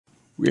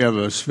We have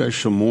a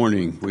special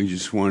morning. We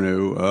just want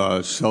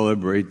to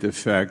celebrate the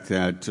fact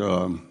that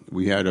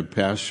we had a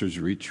pastor's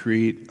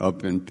retreat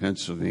up in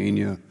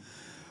Pennsylvania,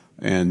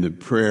 and the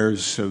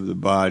prayers of the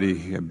body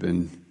have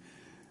been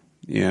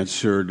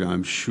answered,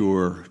 I'm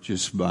sure,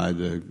 just by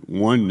the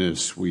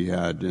oneness we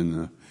had and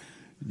the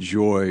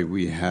joy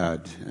we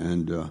had.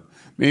 And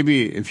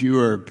maybe if you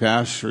were a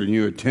pastor and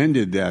you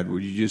attended that,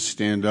 would you just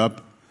stand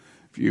up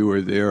if you were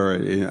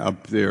there,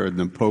 up there in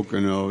the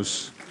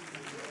Poconos?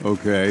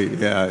 Okay,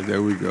 yeah,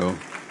 there we go.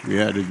 We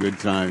had a good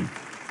time.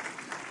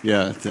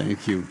 Yeah,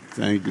 thank you.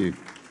 Thank you.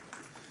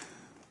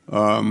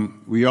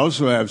 We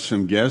also have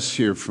some guests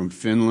here from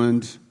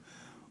Finland,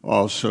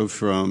 also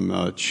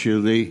from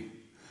Chile.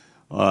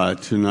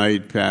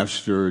 Tonight,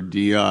 Pastor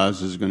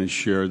Diaz is going to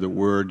share the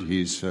word.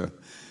 He's the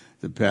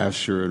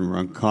pastor in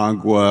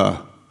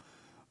Rancagua,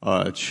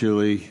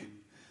 Chile.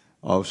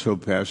 Also,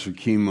 Pastor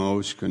Kimo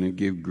is going to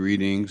give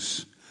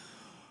greetings.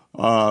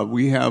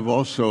 We have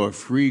also a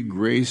Free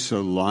Grace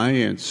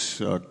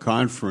Alliance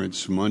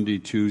conference Monday,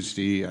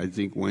 Tuesday, I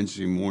think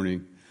Wednesday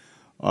morning.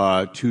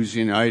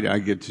 Tuesday night I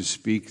get to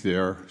speak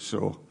there,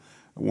 so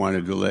I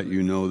wanted to let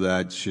you know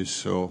that, just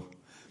so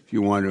if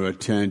you want to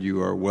attend,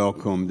 you are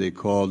welcome. They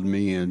called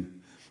me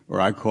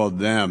or I called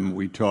them,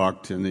 we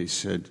talked, and they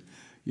said,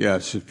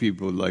 yes, if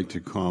people would like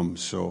to come,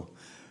 so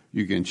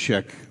you can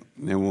check,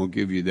 and we'll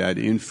give you that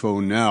info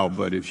now,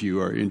 but if you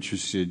are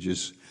interested,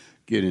 just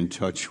get in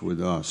touch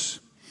with us.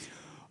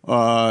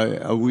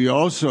 We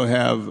also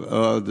have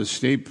the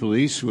state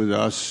police with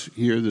us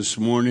here this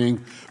morning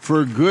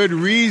for good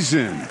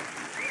reason.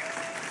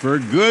 For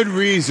good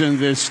reason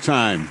this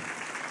time.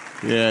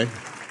 Yeah.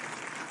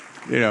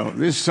 You know,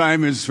 this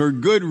time is for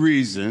good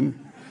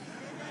reason.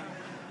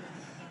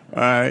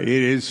 It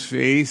is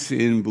Faith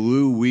in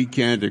Blue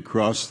weekend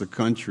across the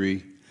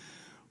country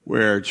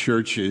where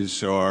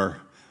churches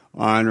are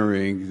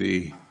honoring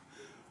the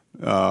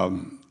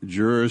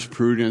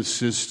jurisprudence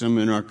system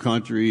in our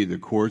country, the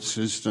court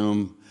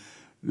system,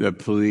 the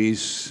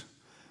police,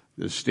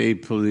 the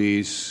state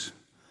police,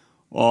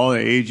 all the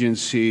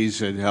agencies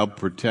that help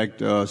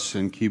protect us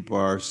and keep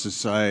our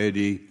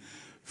society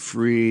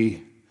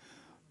free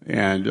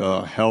and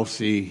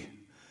healthy.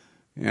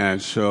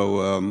 And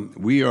so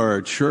we are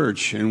a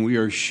church and we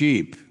are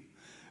sheep.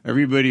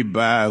 Everybody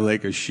baa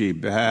like a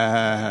sheep.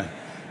 Baa,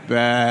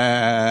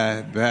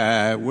 baa,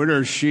 baa. What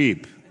are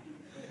sheep?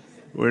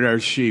 With our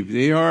sheep.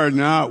 They are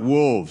not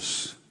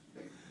wolves.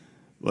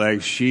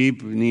 Like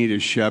sheep need a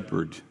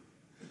shepherd.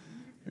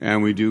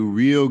 And we do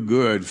real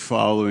good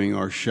following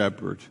our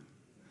shepherd.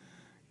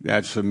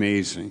 That's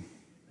amazing.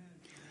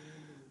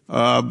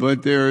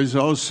 But there is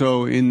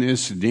also, in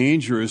this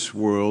dangerous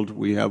world,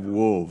 we have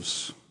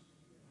wolves.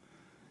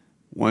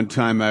 One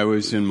time I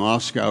was in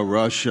Moscow,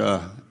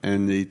 Russia,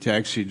 and the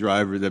taxi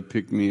driver that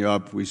picked me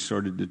up, we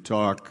started to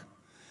talk.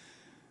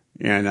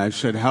 And I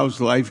said,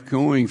 how's life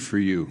going for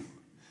you?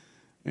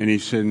 And he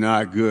said,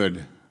 not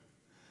good.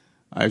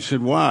 I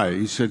said, why?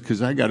 He said,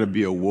 because I got to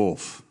be a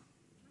wolf.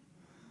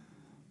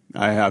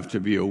 I have to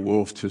be a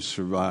wolf to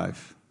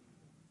survive.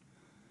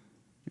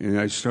 And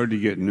I started to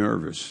get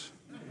nervous.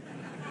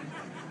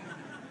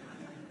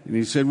 And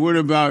he said, what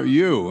about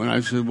you? And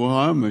I said, well,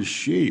 I'm a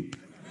sheep.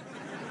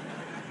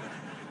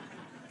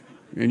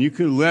 And you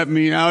could let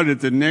me out at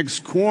the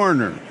next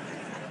corner.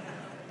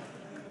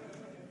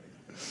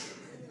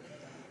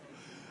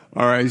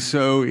 All right,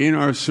 so in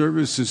our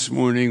service this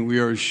morning, we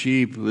are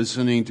sheep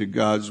listening to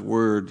God's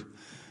word.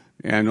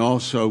 And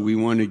also we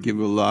want to give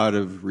a lot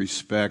of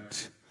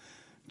respect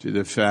to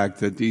the fact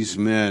that these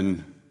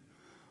men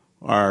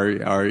are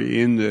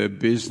in the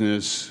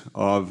business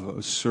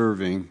of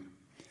serving.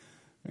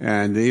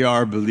 And they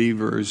are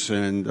believers,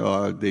 and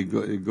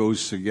it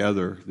goes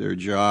together. Their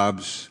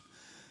jobs,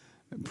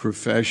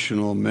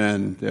 professional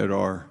men that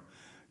are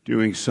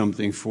doing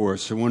something for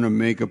us. I want to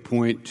make a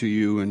point to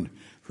you and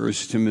 1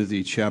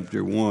 Timothy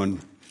chapter 1,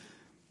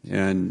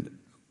 and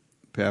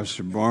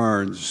Pastor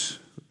Barnes,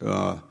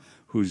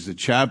 who's the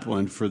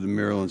chaplain for the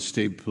Maryland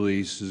State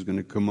Police, is going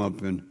to come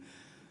up and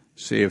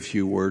say a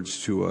few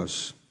words to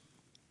us.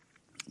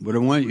 But I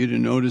want you to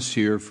notice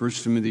here, 1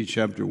 Timothy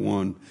chapter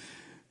 1,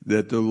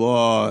 that the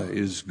law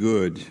is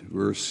good,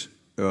 verse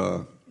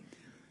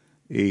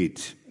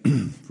 8,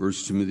 1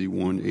 Timothy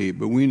 1, 8.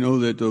 But we know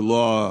that the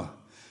law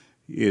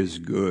is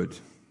good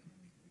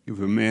if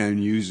a man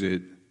use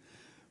it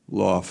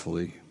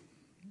lawfully.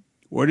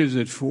 What is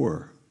it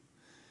for?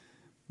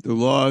 The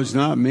law is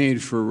not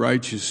made for a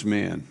righteous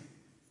man.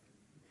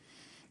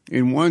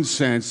 In one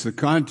sense, the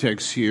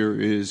context here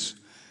is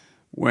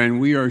when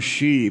we are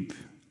sheep,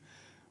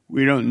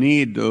 we don't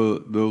need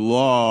the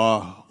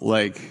law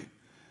like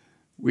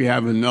we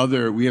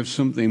have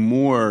something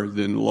more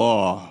than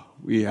law.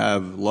 We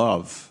have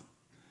love.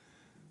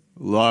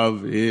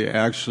 Love, it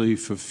actually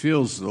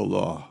fulfills the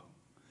law.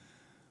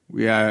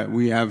 We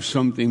have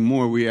something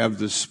more. We have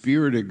the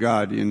Spirit of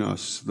God in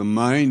us, the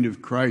mind of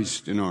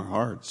Christ in our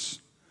hearts.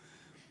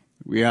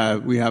 We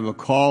have a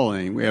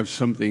calling. We have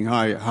something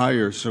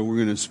higher, so we're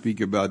going to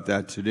speak about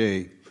that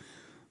today.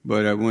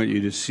 but I want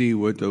you to see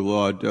what the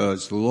law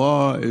does. The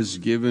law is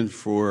given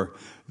for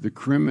the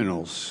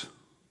criminals.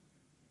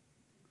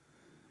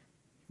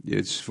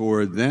 It's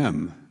for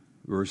them,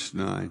 verse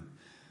 9,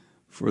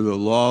 for the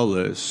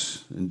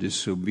lawless and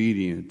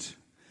disobedient,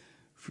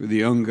 for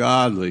the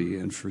ungodly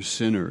and for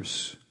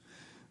sinners,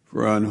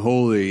 for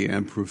unholy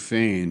and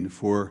profane,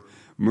 for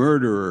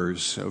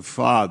murderers of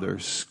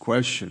fathers.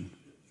 Question: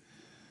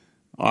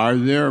 are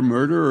there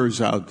murderers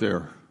out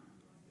there?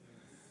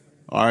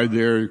 Are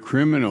there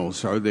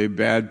criminals? Are they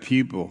bad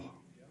people?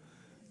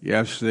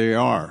 Yes, they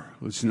are.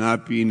 Let's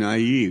not be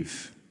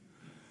naive.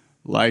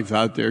 Life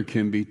out there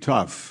can be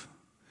tough.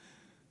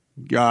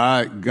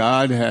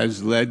 God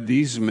has led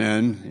these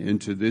men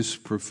into this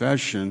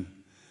profession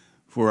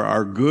for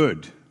our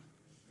good,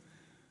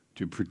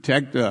 to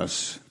protect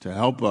us, to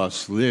help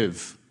us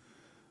live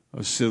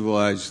a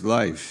civilized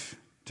life,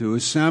 to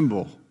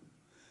assemble,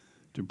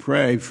 to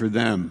pray for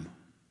them,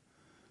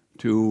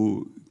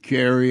 to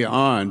carry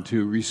on,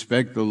 to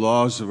respect the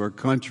laws of our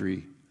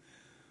country,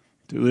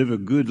 to live a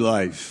good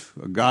life,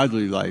 a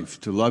godly life,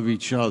 to love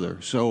each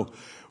other. So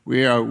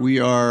we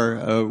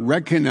are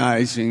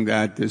recognizing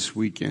that this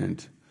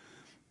weekend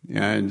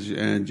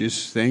and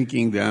just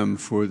thanking them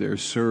for their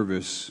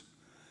service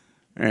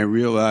and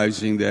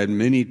realizing that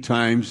many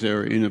times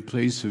they're in a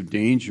place of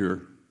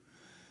danger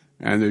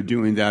and they're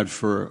doing that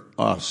for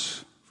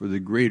us, for the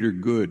greater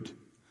good,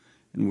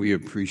 and we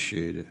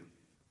appreciate it.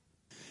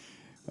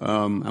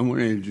 I want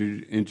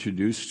to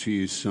introduce to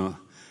you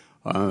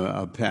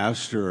a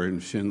pastor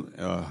in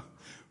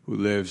who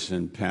lives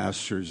and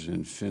pastors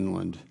in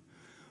Finland.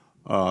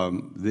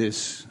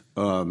 This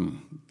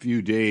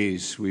few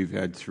days we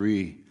have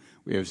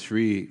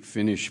three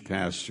Finnish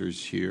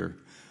pastors here,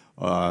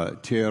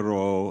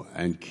 Tero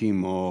and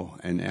Kimmo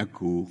and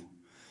Eku,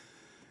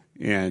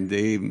 and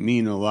they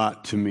mean a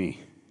lot to me.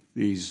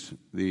 These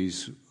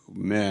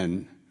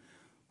men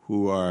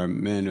who are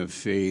men of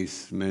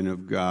faith, men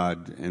of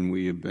God, and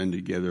we have been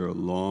together a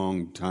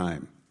long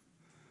time.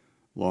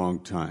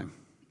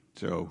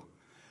 So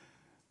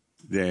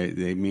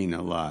they mean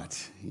a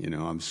lot. You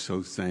know, I'm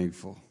so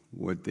thankful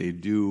what they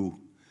do,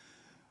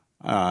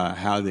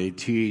 how they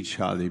teach,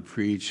 how they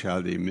preach,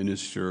 how they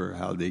minister,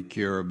 how they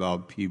care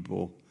about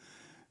people.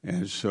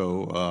 And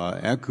so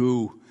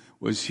Eku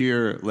was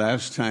here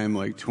last time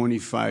like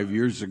 25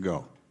 years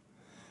ago.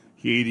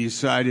 He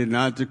decided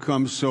not to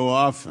come so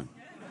often,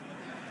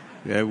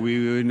 that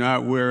we would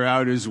not wear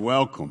out his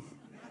welcome.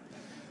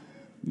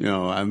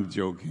 No, I'm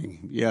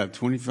joking. Yeah,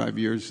 25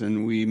 years,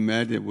 and we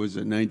met, it was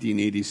in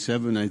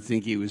 1987. I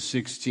think he was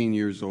 16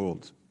 years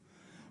old.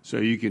 So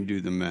you can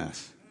do the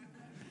math.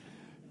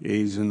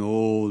 He's an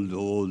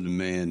old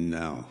man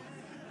now.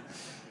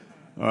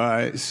 All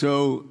right,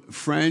 so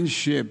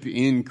friendship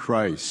in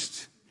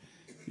Christ.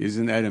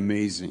 Isn't that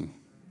amazing?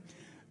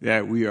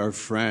 That we are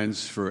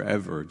friends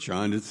forever,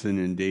 Jonathan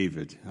and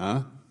David,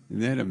 huh?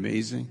 Isn't that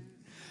amazing?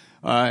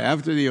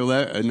 After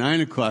the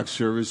 9 o'clock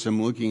service,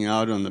 I'm looking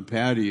out on the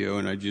patio,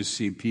 and I just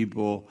see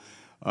people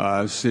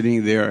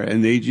sitting there,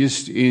 and they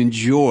just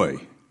enjoy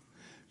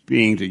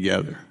being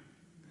together.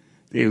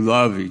 They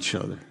love each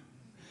other.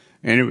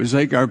 And it was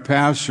like our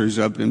pastors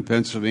up in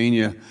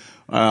Pennsylvania,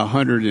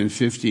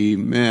 150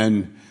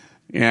 men,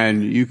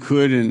 and you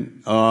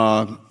couldn't,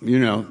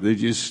 they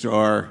just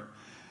are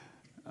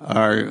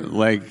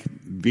like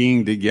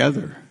being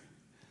together.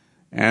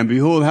 And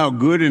behold, how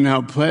good and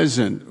how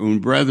pleasant when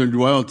brethren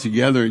dwell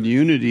together in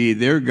unity,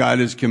 their God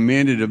has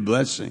commanded a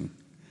blessing.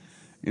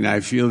 And I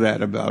feel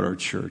that about our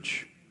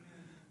church.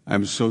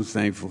 I'm so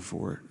thankful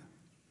for it.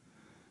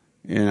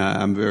 And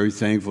I'm very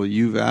thankful.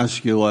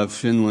 Jyväskylä,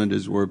 Finland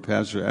is where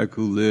Pastor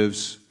Eku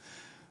lives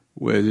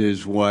with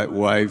his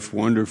wife,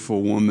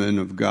 wonderful woman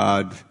of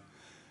God,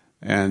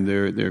 and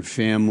their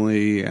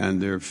family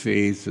and their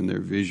faith and their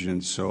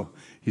vision. So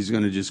he's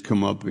going to just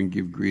come up and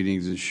give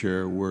greetings and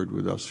share a word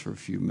with us for a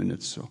few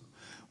minutes. So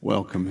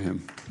welcome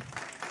him.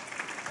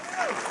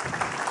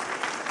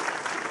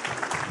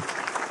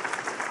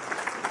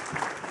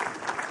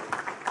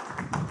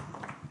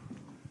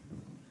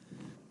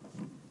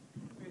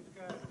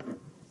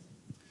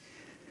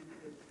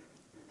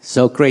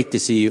 So great to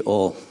see you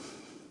all.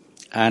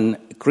 And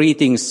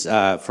greetings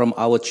from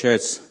our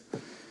church,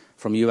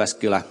 from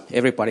Jyväskylä.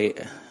 Everybody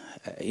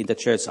in the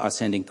church are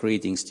sending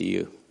greetings to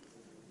you.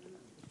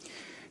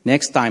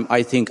 Next time,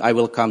 I think I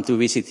will come to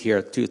visit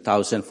here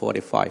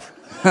 2045.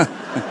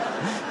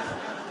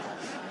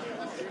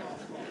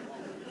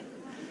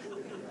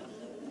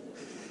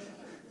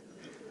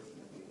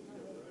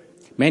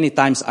 Many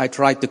times I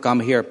tried to come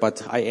here,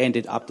 but I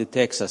ended up to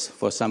Texas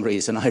for some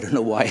reason. I don't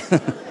know why.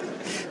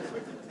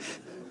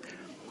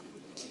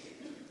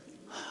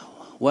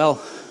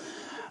 Well,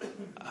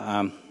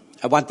 I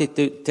wanted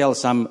to tell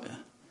some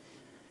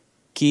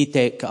key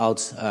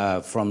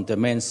takeouts from the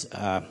men's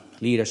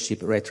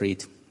leadership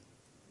retreat.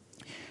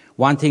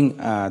 One thing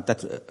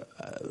that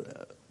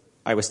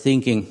I was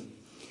thinking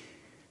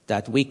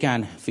that we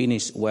can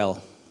finish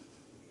well.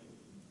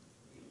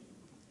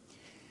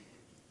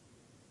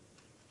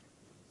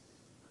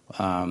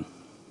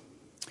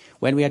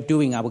 when we are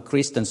doing our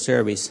Christian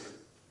service,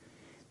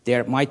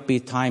 there might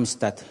be times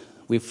that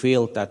we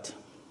feel that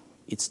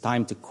it's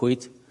time to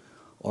quit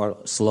or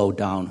slow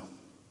down.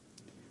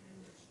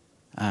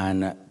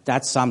 And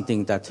that's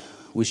something that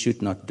we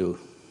should not do.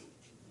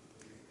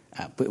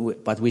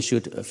 But we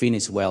should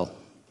finish well.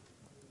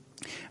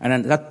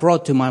 And that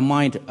brought to my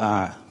mind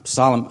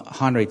Psalm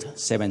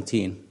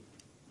 117.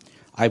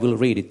 I will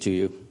read it to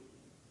you.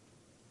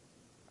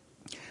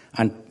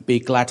 And be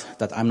glad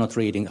that I'm not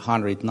reading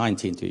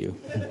 119 to you.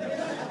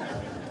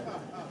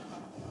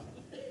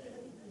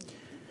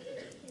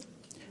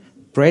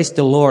 Praise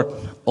the Lord,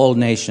 all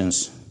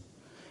nations.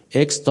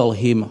 Extol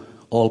him,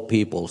 all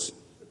peoples.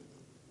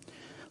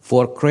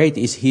 For great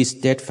is his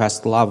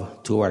steadfast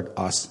love toward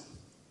us.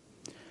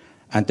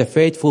 And the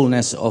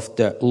faithfulness of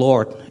the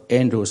Lord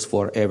endures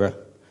forever.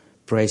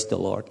 Praise the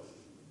Lord.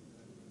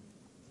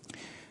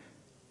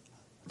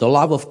 The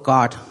love of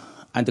God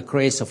and the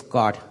grace of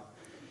God,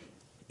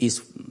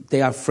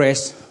 they are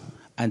fresh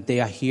and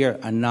they are here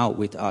and now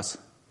with us.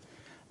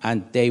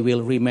 And they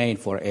will remain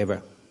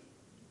forever.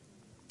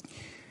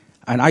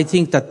 And I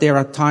think that there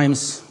are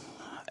times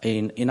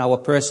in our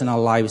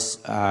personal lives,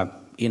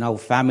 in our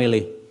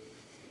family,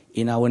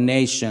 in our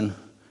nation,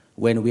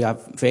 when we are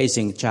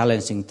facing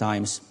challenging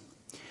times.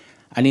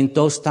 And in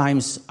those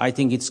times, I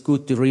think it's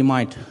good to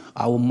remind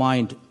our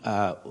mind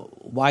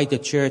why the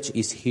church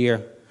is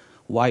here,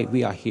 why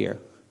we are here.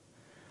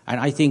 And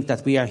I think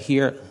that we are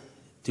here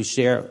to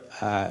share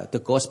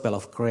the gospel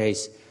of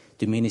grace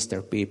to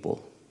minister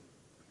people.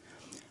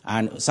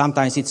 And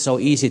sometimes it's so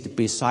easy to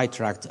be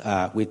sidetracked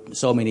with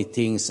so many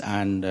things,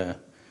 and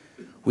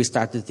we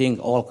start to think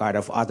all kind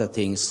of other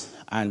things,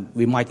 and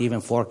we might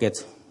even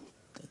forget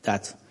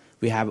that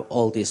we have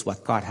all this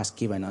what God has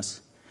given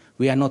us.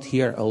 We are not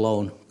here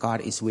alone.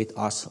 God is with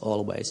us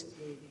always.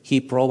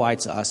 He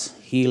provides us.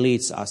 He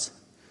leads us.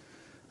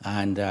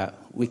 And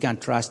we can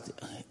trust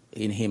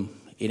in him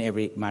in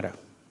every matter.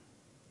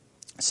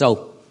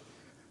 So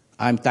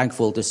I'm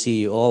thankful to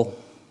see you all,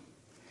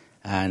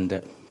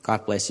 and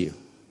God bless you.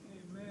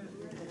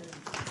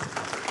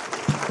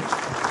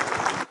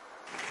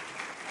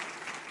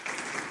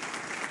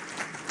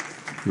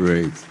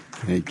 Great.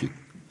 Thank you.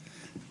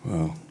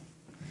 Wow.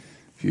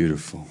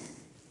 Beautiful.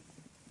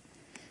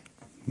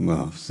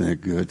 Wow, isn't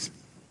that good?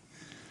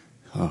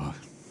 Oh,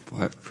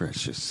 what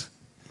precious.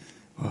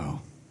 Wow.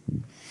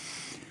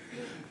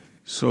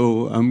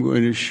 So I'm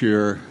going to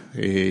share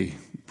a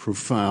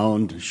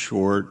profound,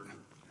 short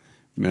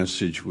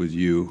message with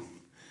you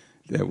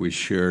that we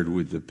shared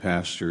with the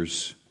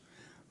pastors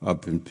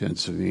up in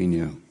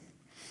Pennsylvania.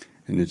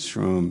 And it's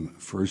from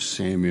 1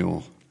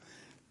 Samuel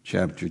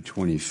chapter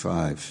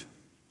 25.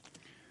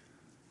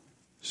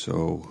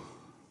 So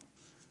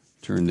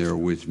turn there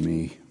with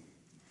me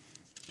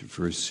to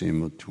 1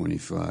 Samuel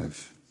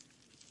 25.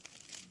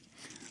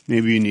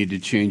 Maybe you need to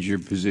change your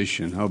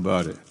position. How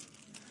about it?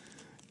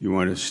 You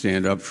want to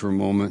stand up for a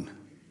moment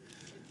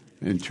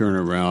and turn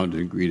around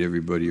and greet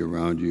everybody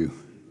around you.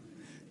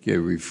 Get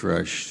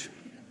refreshed.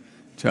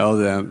 Tell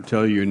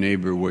your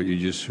neighbor what you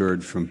just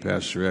heard from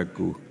Pastor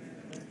Eku.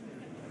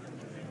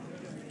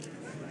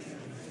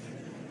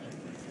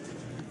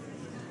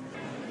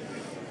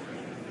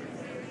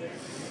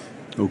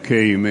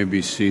 Okay, you may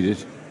be seated.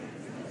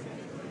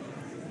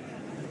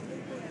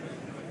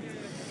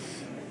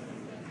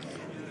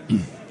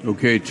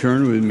 Okay,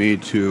 turn with me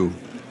to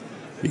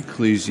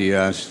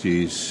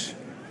Ecclesiastes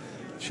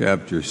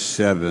chapter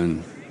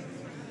 7.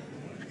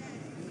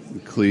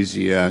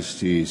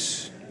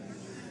 Ecclesiastes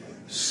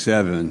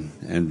 7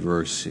 and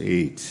verse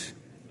 8.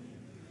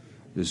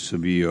 This will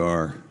be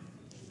our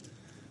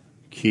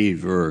key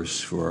verse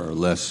for our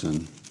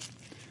lesson.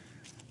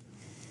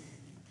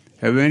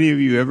 Have any of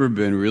you ever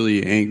been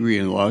really angry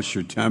and lost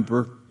your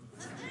temper?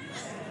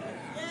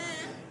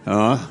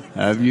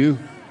 Have you?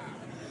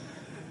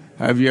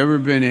 Have you ever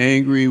been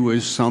angry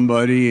with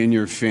somebody in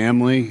your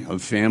family, a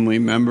family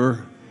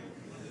member,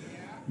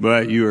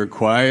 but you were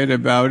quiet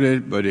about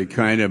it, but it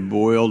kind of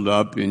boiled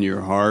up in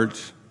your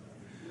heart?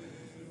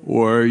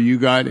 Or you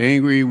got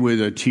angry with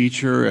a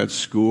teacher at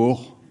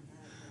school?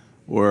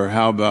 Or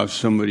how about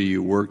somebody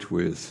you worked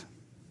with?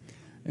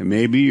 And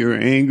maybe your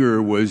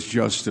anger was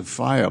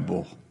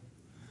justifiable.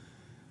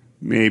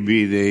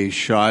 Maybe they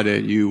shot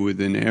at you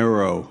with an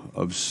arrow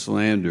of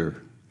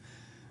slander.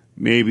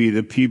 Maybe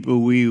the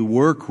people we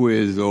work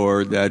with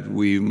or that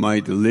we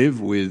might live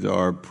with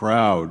are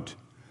proud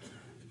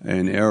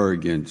and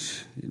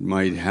arrogant. It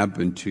might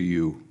happen to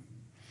you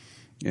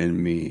and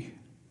me.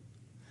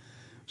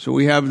 So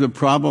we have the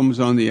problems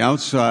on the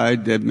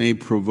outside that may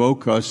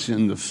provoke us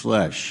in the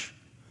flesh.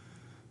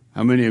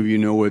 How many of you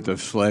know what the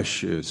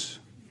flesh is?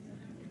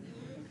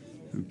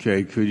 Okay,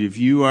 if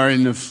you are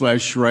in the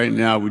flesh right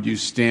now, would you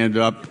stand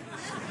up?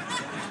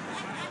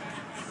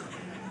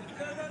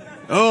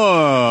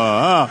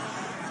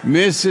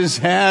 Mrs.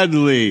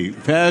 Hadley,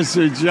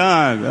 Pastor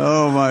John,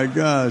 oh my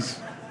gosh.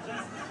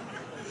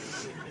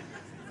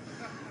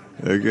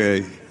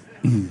 Okay.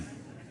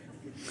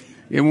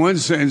 In one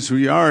sense,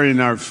 we are in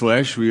our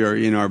flesh, we are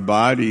in our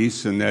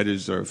bodies, and that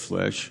is our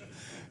flesh.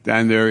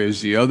 then there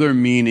is the other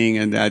meaning,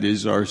 and that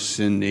is our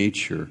sin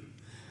nature.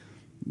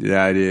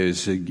 That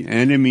is an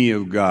enemy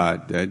of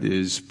God, that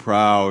is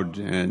proud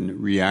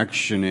and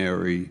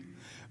reactionary,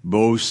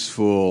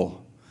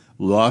 boastful,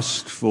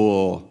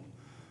 lustful.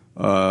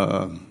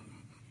 So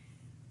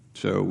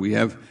we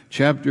have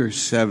chapter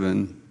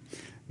 7,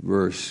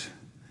 verse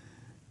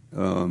 8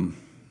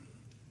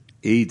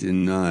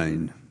 and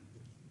 9.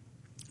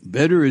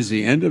 Better is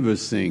the end of a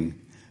thing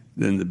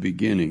than the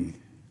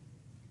beginning.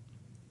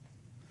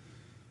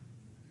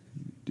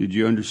 Did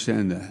you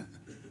understand that?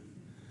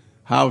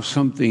 How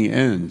something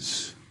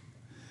ends,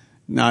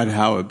 not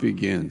how it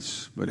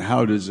begins, but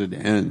how does it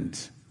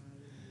end?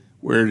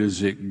 Where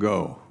does it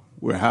go?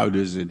 How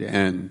does it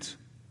end?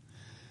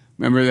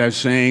 Remember that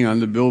saying on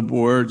the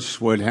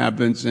billboards, what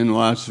happens in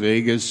Las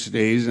Vegas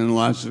stays in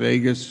Las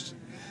Vegas?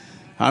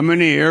 How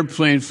many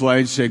airplane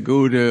flights that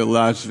go to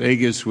Las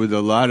Vegas with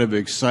a lot of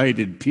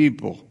excited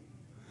people?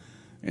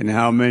 And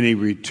how many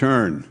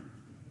return?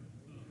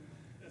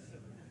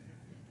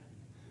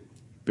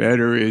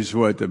 Better is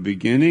what, the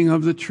beginning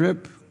of the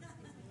trip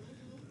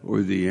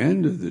or the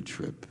end of the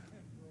trip,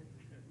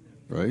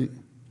 right?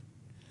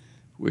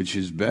 Which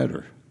is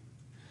better?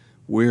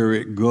 Where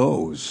it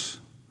goes,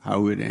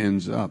 how it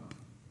ends up,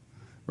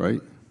 right?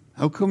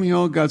 How come you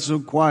all got so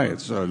quiet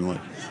suddenly?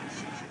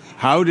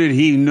 How did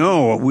he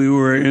know we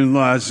were in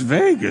Las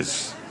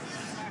Vegas?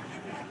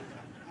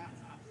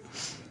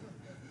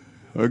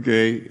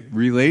 Okay,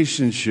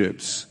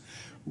 relationships.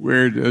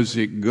 Where does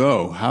it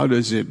go? How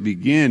does it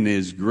begin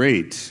is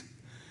great.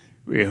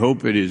 We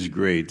hope it is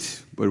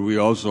great, but we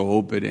also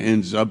hope it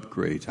ends up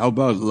great. How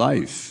about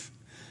life?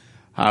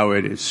 How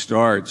it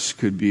starts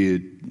could be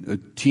a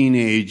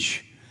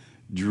teenage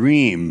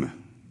dream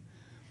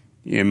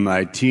in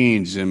my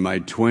teens, in my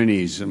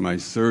 20s, in my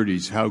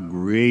 30s, how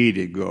great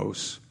it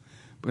goes.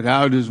 But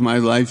how does my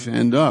life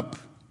end up?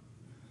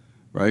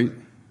 Right?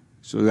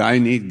 So I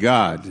need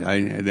God.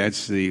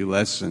 That's the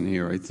lesson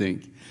here, I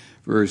think.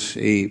 Verse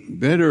 8,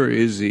 better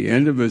is the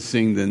end of a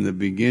thing than the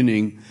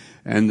beginning,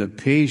 and the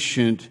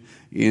patient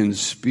in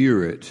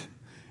spirit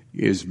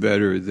is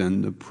better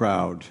than the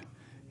proud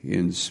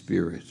in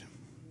spirit.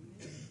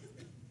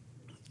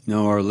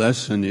 Now our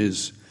lesson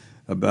is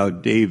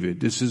about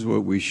David. This is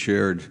what we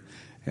shared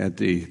at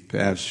the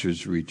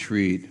pastor's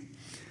retreat,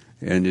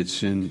 and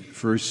it's in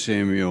 1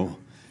 Samuel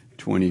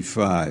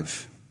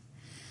 25.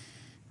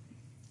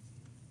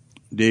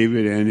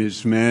 David and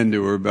his men,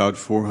 there were about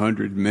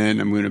 400 men.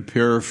 I'm going to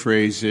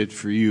paraphrase it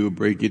for you,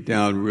 break it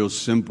down real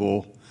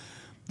simple.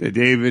 That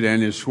David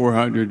and his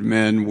 400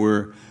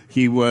 men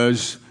he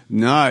was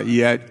not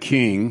yet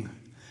king.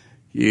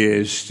 He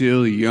is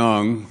still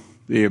young.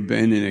 They have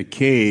been in a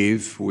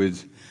cave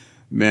with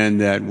men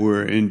that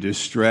were in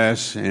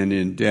distress and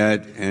in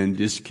debt and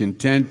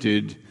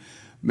discontented.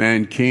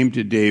 Men came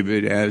to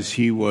David as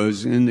he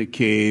was in the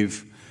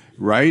cave,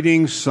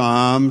 writing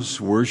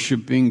psalms,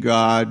 worshiping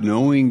God,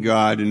 knowing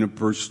God in a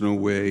personal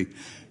way.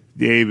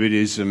 David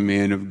is a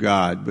man of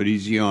God, but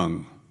he's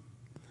young.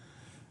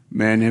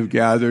 Men have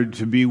gathered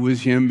to be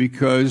with him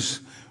because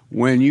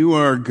when you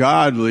are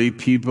godly,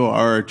 people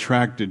are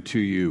attracted to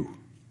you.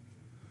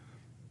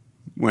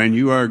 When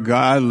you are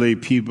godly,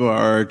 people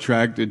are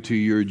attracted to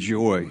your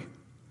joy,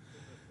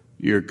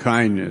 your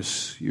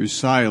kindness, your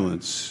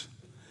silence,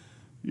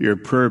 your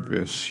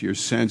purpose, your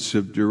sense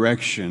of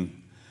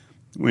direction.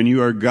 When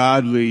you are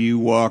godly, you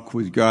walk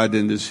with God,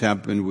 and this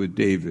happened with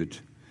David.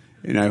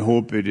 And I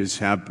hope it is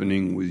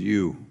happening with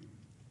you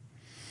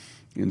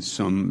in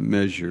some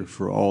measure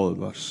for all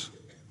of us.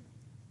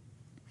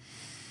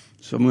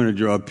 So I'm going to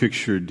draw a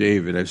picture of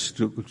David. I've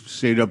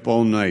stayed up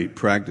all night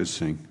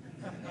practicing.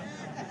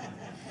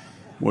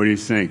 What do you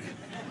think?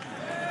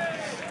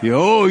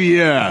 Oh,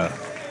 yeah.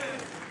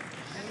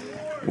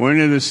 One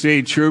of the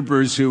state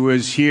troopers who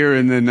was here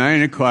in the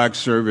 9 o'clock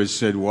service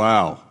said,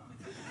 wow,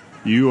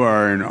 you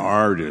are an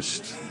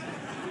artist.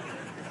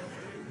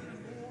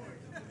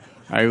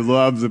 I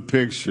love the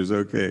pictures.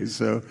 Okay,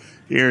 so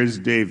here's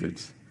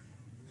David.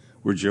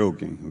 We're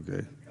joking,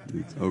 okay?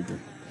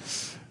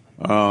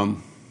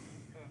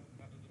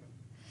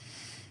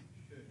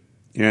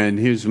 And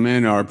his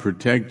men are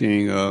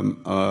protecting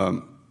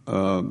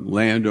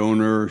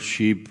landowner,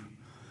 sheep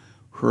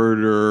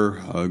herder,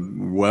 a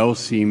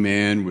wealthy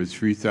man with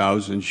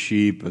 3,000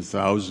 sheep,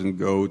 1,000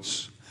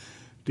 goats.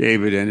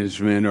 David and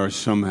his men are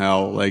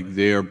somehow like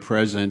they are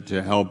present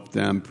to help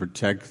them,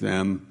 protect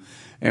them.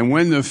 And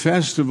when the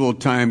festival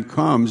time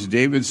comes,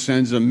 David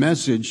sends a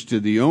message to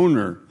the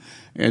owner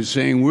and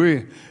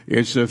saying,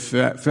 it's a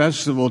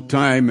festival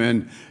time,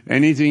 and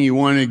anything you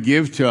want to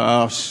give to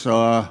us,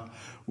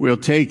 we'll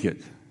take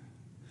it.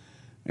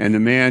 And the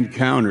man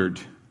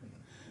countered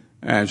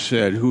and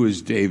said, who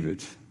is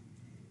David?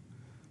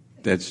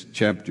 That's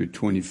chapter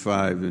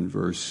 25 and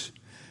verse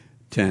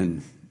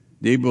 10.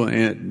 Nabal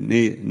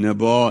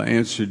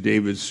answered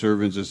David's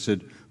servants and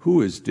said,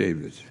 who is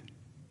David?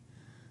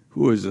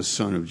 Who is the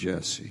son of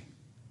Jesse?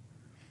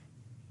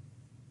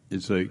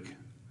 It's like,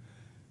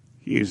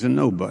 he is a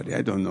nobody.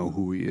 I don't know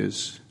who he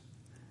is.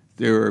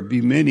 there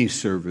be many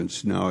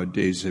servants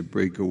nowadays that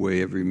break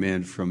away every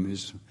man from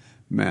his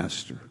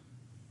master.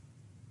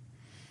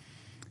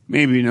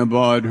 Maybe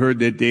Nabal had heard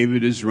that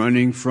David is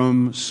running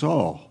from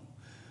Saul,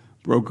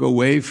 broke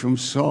away from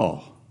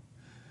Saul.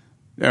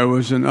 There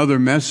was another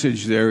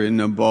message there in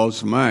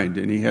Nabal's mind,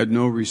 and he had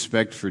no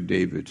respect for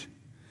David.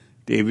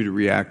 David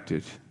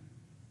reacted,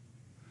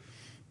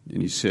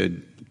 and he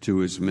said to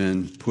his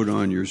men, "Put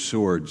on your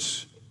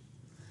swords."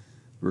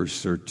 Verse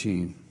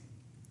 13.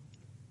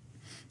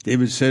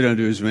 David said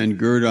unto his men,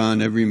 "Gird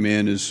on every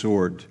man his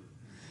sword."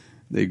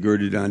 They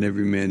girded on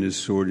every man his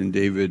sword, and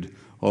David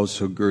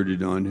also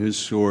girded on his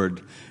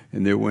sword.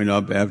 And there went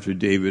up after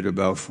David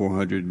about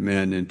 400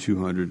 men, and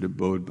 200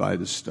 abode by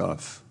the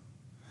stuff.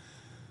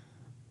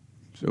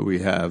 So we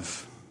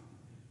have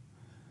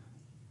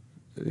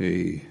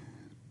a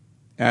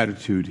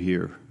attitude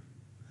here,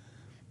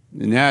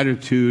 an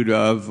attitude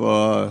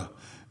of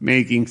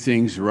making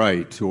things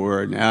right,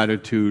 or an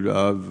attitude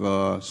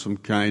of some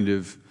kind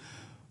of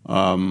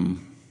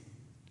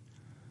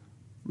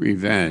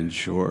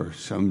revenge, or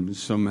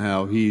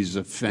somehow he's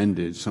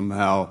offended,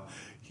 somehow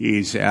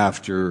he's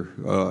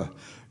after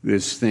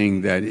this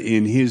thing that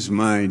in his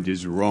mind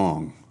is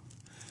wrong.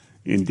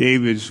 In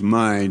David's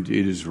mind,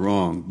 it is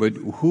wrong. But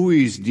who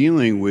he's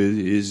dealing with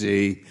is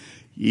a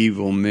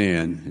evil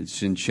man.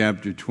 It's in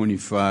chapter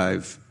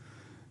 25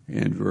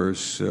 and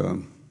verse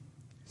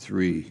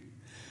 3.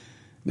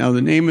 Now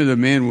the name of the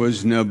man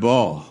was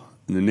Nabal,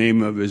 and the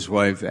name of his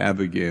wife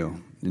Abigail,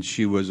 and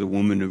she was a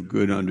woman of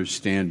good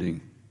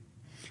understanding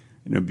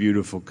and a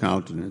beautiful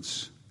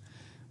countenance.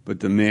 But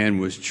the man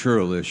was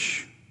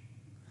churlish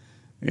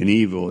and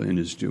evil in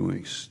his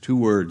doings. 2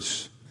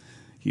 words.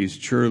 He's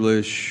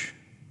churlish,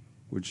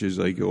 which is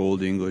like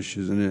old English,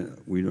 isn't it?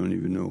 We don't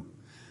even know.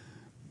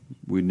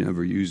 We'd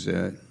never use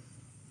that.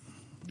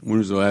 When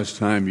was the last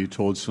time you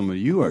told somebody,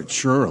 "You are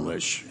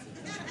churlish"?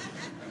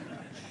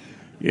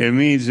 It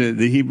means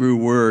the Hebrew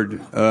word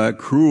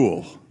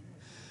cruel,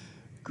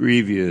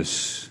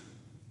 grievous,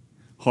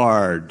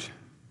 hard,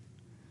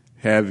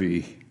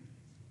 heavy,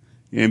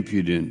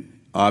 impudent,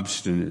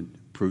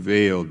 obstinate,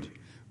 prevailed,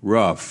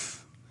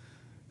 rough,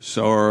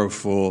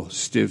 sorrowful,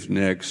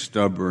 stiff-necked,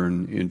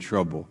 stubborn, in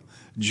trouble.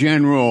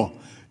 General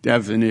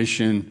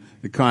definition,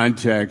 the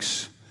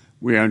context,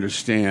 we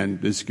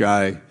understand this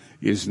guy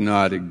is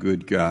not a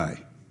good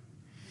guy.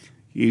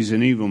 He's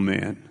an evil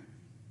man.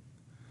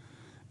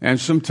 And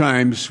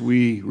sometimes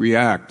we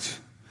react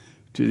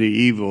to the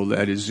evil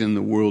that is in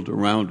the world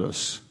around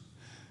us,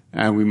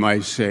 and we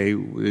might say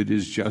it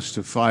is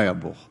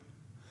justifiable.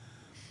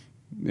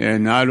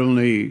 And not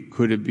only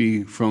could it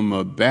be from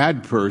a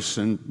bad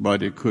person,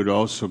 but it could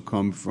also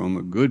come from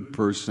a good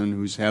person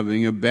who's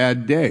having a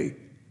bad day.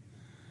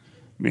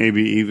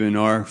 Maybe even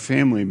our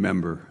family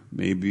member,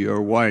 maybe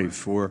our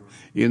wife, or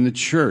in the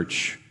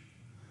church.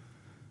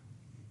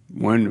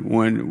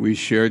 When we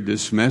shared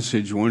this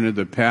message, one of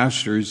the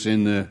pastors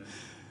in the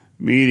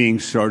meeting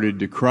started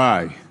to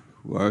cry.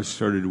 Well, I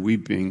started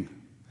weeping,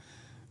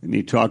 and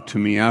he talked to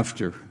me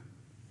after.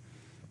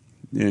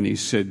 And he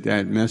said,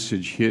 "That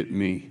message hit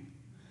me,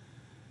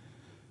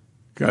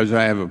 because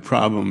I have a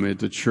problem at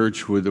the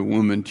church with a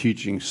woman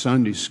teaching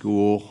Sunday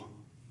school,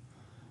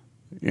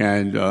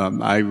 and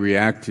I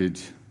reacted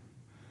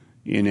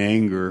in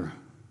anger,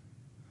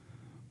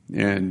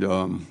 and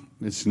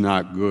it's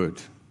not good.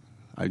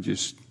 I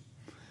just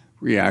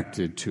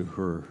reacted to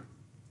her."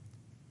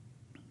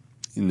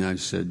 And I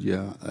said,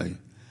 "Yeah, I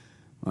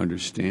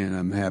understand.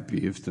 I'm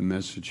happy if the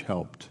message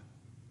helped."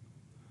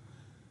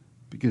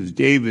 Because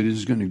David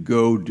is going to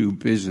go do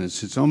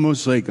business. It's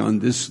almost like on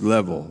this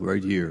level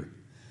right here.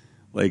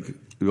 Like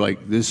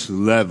this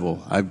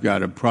level. I've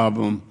got a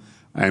problem.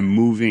 I'm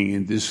moving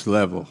in this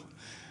level.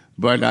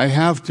 But I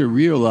have to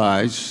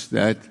realize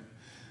that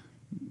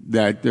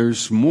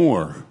there's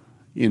more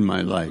in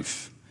my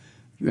life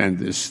than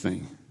this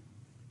thing.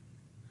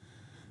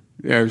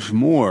 There's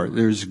more.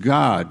 There's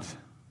God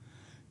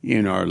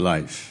in our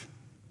life.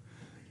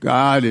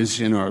 God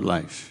is in our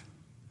life.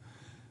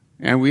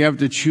 And we have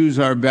to choose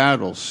our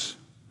battles.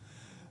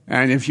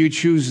 And if you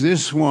choose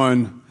this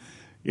one,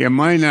 it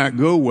might not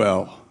go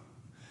well.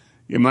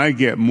 It might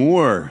get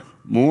more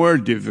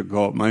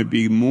difficult, might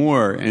be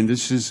more. And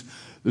this is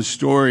the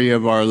story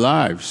of our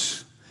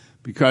lives,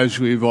 because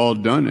we've all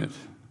done it.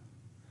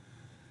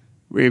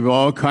 We've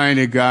all kind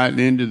of gotten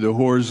into the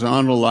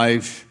horizontal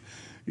life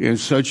in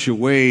such a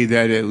way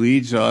that it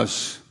leads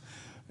us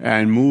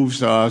and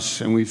moves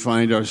us, and we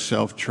find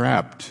ourselves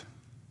trapped.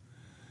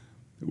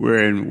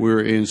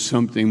 We're in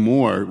something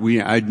more.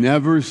 I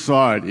never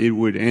thought it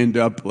would end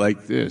up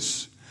like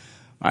this.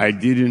 I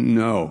didn't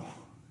know.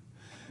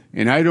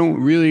 And I don't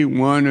really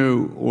want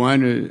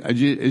to,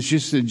 it's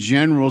just a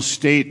general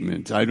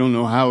statement. I don't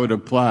know how it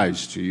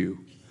applies to you.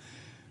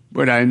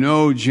 But I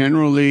know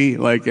generally,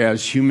 like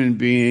as human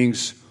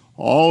beings,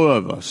 all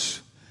of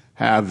us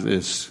have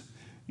this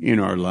in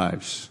our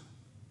lives.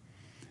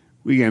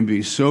 We can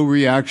be so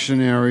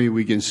reactionary.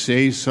 We can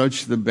say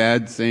such the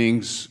bad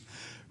things.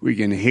 We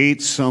can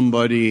hate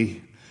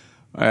somebody.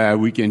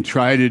 We can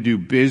try to do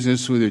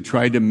business with it,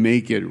 try to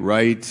make it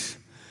right.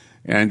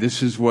 And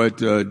this is what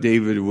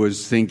David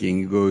was thinking.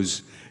 He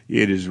goes,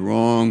 it is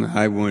wrong,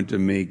 I want to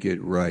make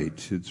it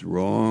right. It's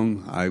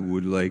wrong, I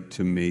would like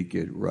to make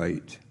it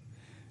right.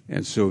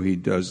 And so he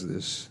does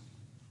this.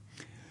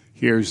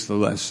 Here's the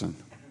lesson.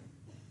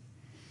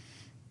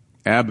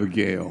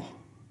 Abigail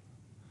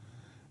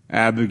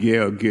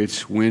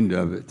gets wind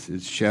of it.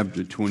 It's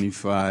chapter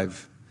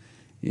 25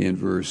 in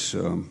verse,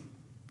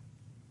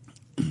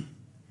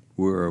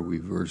 where are we?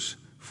 Verse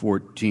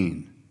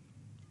 14.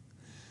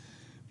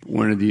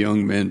 One of the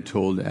young men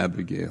told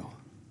Abigail,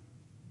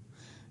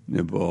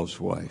 Nabal's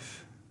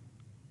wife.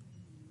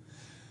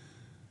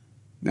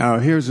 Now,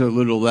 here's a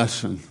little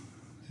lesson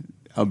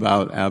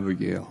about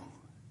Abigail.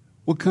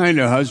 What kind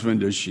of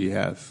husband does she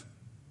have?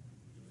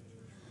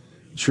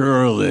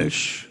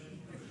 Churlish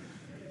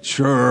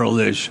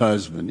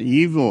husband.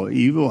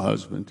 Evil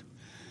husband.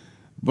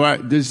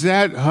 But does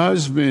that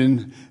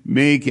husband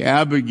make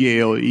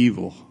Abigail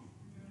evil?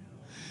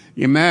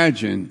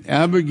 Imagine,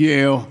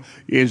 Abigail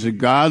is a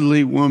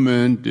godly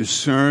woman,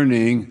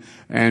 discerning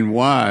and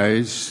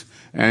wise,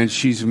 and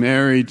she's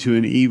married to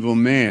an evil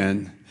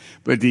man,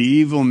 but the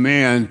evil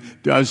man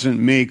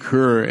doesn't make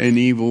her an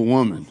evil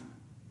woman.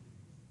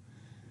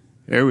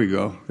 There we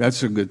go.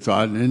 That's a good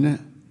thought, isn't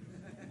it?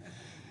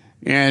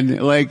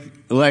 And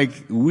like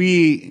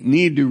we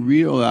need to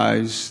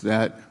realize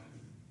that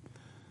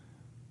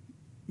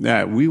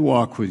we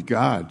walk with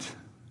God.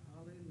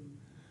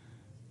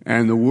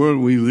 And the world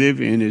we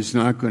live in is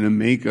not going to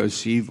make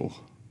us evil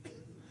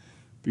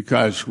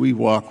because we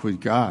walk with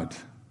God.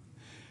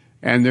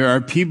 And there are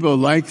people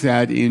like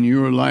that in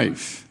your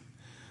life.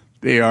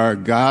 They are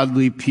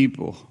godly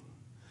people.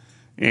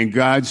 And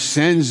God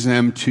sends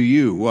them to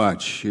you.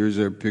 Watch, here's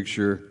our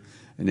picture.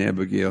 And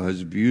Abigail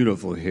has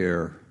beautiful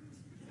hair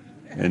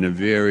and a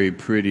very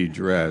pretty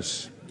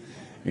dress.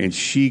 And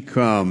she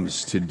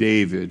comes to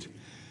David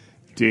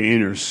to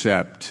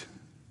intercept.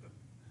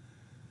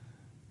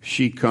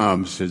 She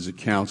comes as a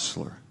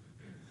counselor.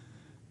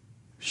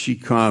 She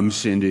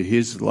comes into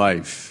his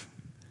life,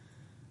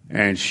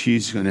 and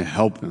she's going to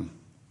help him.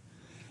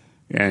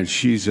 And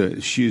she's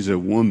a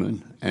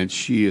woman, and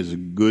she is a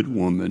good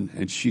woman,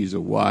 and she's a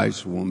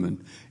wise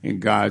woman,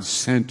 and God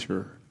sent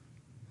her.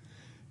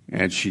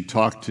 And she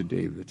talked to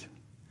David.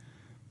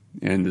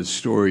 And the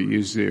story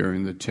is there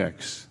in the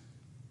text.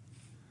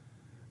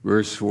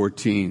 Verse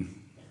 14.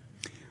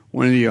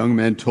 One of the young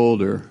men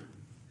told her,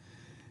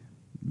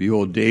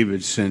 behold,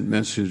 David sent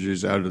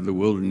messengers out of the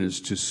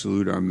wilderness to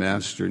salute our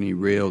master, and he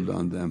railed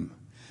on them.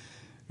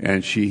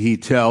 And he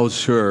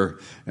tells her,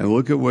 and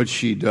look at what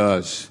she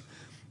does,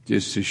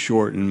 just to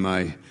shorten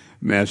my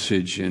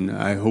message, and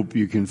I hope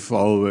you can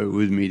follow it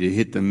with me to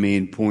hit the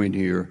main point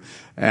here.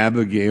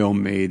 Abigail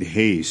made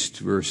haste,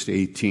 verse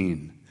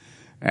 18.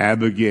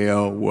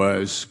 Abigail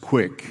was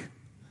quick.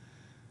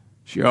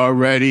 She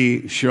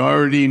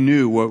already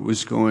knew what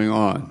was going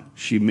on.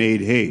 She made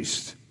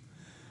haste.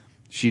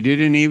 She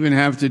didn't even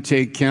have to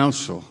take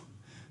counsel.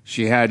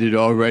 She had it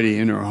already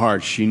in her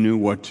heart. She knew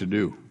what to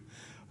do.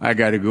 I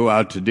got to go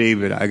out to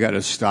David. I got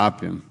to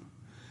stop him.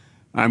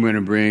 I'm going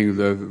to bring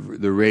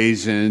the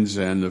raisins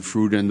and the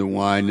fruit and the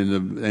wine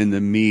and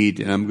the meat,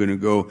 and I'm going to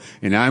go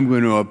and I'm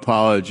going to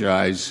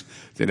apologize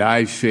that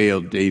I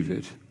failed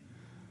David.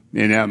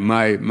 And that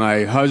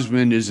my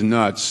husband is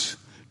nuts.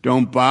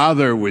 Don't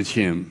bother with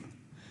him.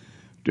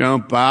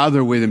 Don't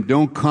bother with him.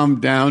 Don't come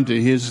down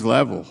to his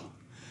level.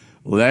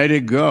 Let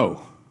it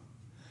go.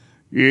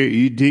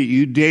 You,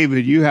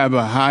 David, you have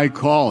a high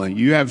calling.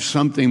 You have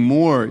something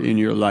more in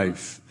your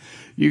life.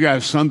 You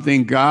got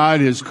something God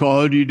has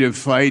called you to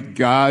fight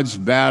God's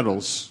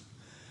battles.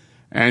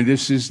 And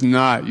this is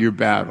not your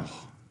battle.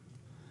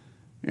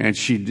 And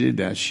she did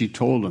that. She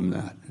told him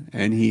that.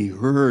 And he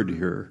heard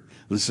her.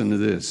 Listen to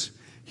this.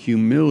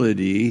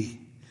 Humility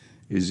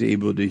is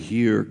able to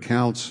hear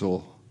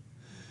counsel.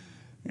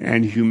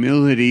 And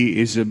humility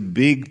is a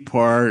big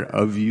part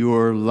of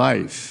your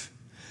life.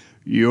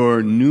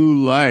 Your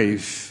new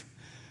life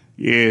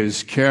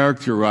is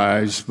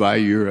characterized by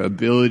your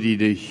ability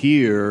to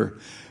hear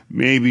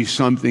maybe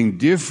something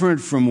different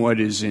from what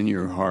is in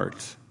your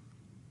heart.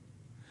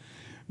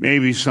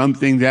 Maybe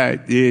something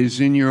that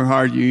is in your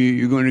heart,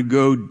 you're going to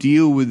go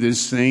deal with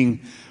this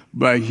thing,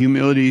 but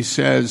humility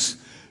says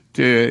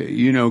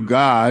to,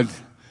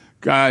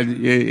 God,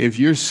 if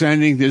you're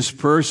sending this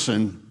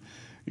person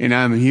and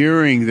I'm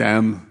hearing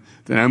them,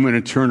 then I'm going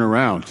to turn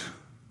around.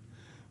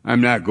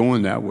 I'm not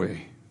going that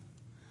way.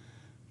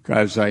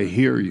 Because I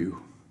hear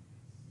you.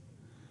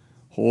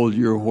 Hold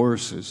your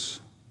horses.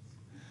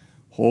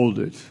 Hold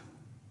it.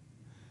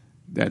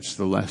 That's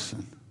the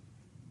lesson.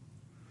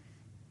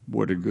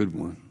 What a good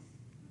one.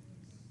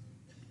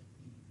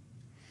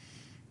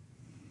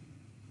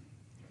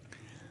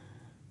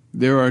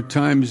 There are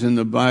times in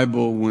the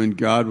Bible when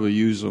God will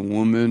use a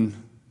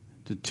woman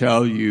to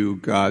tell you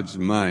God's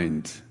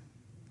mind.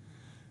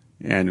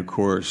 And of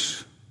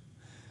course,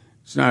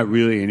 it's not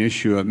really an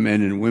issue of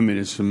men and women.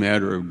 It's a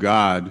matter of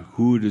God.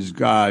 Who does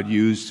God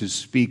use to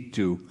speak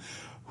to?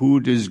 who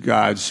does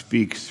God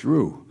speak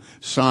through?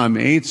 Psalm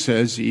 8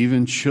 says,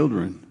 even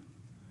children.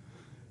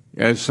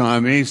 As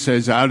Psalm 8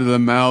 says, out of the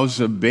mouths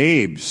of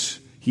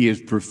babes, he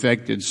has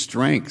perfected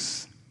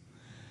strength.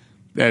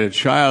 That a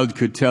child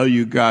could tell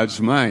you God's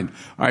mind.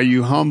 Are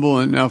you humble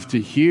enough to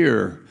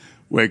hear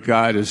what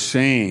God is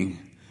saying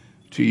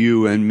to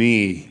you and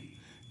me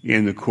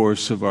in the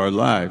course of our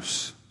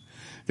lives?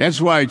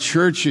 That's why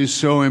church is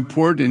so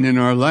important in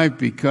our life,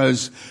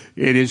 because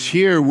it is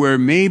here where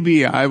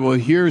maybe I will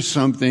hear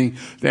something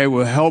that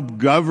will help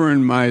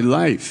govern my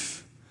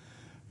life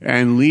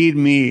and lead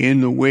me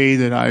in the way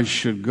that I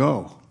should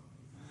go.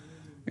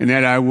 And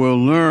that I will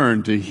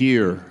learn to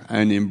hear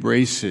and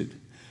embrace it.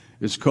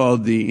 It's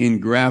called the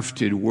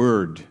engrafted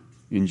word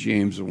in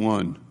James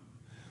 1.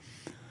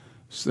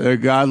 So the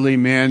godly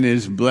man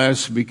is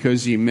blessed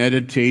because he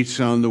meditates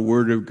on the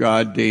word of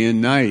God day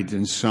and night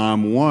in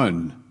Psalm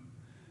 1.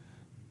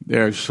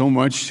 There's so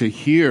much to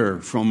hear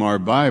from our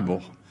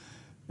Bible.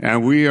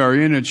 And we are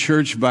in a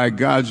church by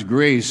God's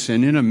grace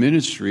and in a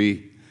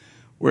ministry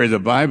where the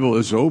Bible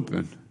is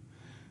open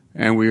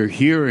and we are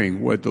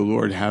hearing what the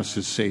Lord has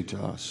to say to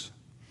us.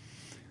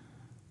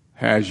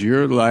 Has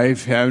your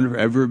life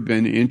ever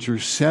been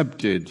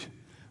intercepted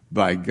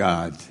by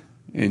God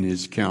and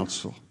his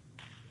counsel?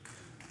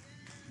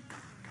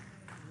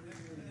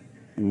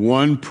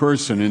 One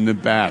person in the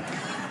back.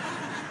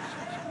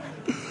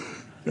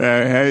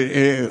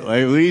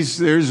 At least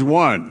there's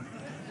one.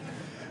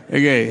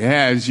 Okay,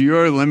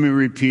 let me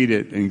repeat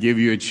it and give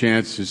you a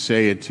chance to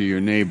say it to your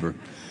neighbor.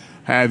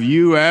 Have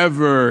you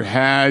ever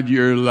had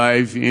your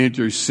life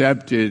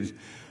intercepted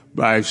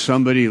by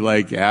somebody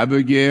like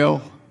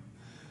Abigail?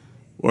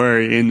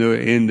 Or in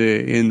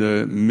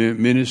the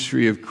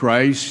ministry of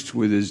Christ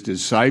with his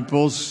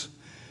disciples,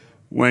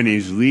 when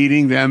he's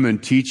leading them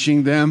and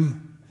teaching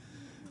them,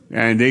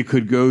 and they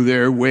could go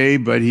their way,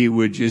 but he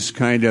would just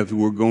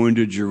we're going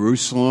to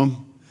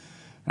Jerusalem,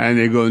 and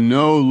they go,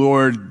 no,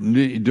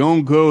 Lord,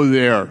 don't go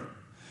there.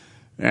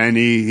 And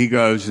he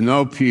goes,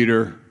 no,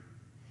 Peter.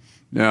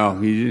 No,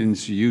 he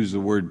didn't use the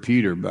word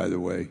Peter, by the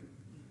way.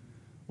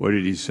 What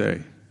did he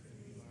say?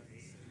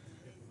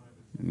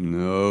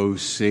 No,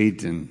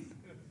 Satan.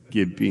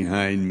 Get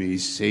behind me,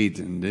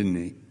 Satan, didn't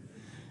he?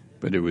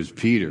 But it was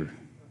Peter.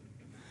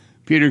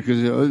 Peter,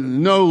 because,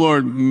 no,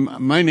 Lord,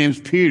 my name's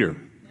Peter,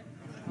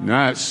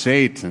 not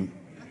Satan.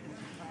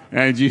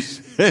 And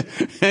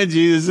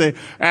Jesus said,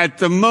 at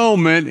the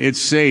moment, it's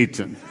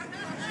Satan.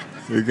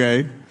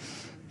 Okay?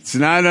 It's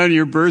not on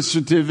your birth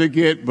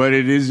certificate, but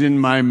it is in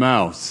my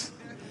mouth.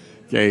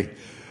 Okay?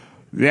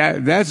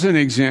 That's an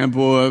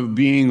example of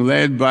being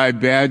led by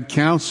bad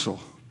counsel.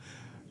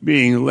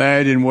 Being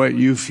led in what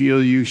you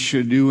feel you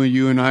should do and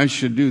you and I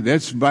should do.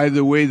 That's, by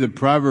the way, the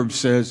proverb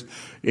says,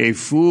 a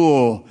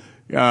fool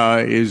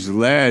is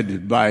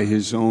led by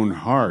his own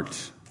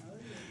heart.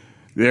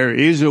 There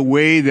is a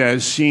way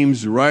that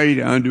seems right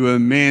unto a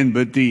man,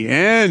 but the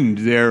end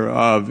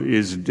thereof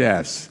is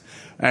death.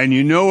 And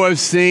you know a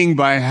thing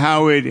by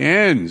how it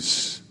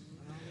ends,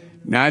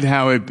 not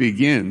how it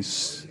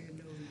begins.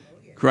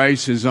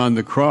 Christ is on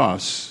the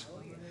cross,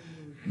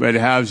 but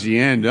how's he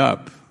end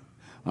up?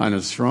 On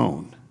a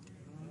throne.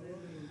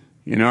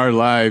 In our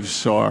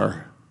lives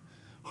are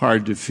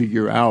hard to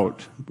figure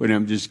out, but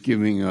I'm just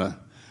giving a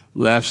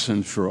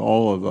lesson for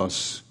all of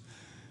us,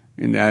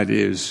 and that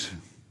is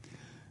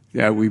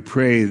that we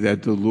pray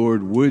that the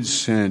Lord would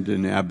send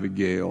an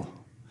Abigail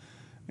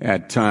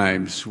at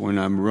times when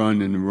I'm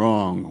running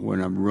wrong,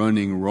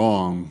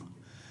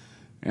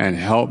 and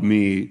help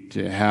me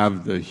to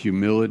have the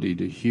humility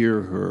to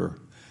hear her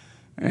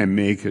and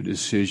make a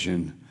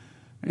decision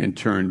and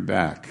turn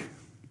back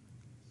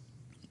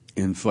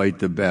and fight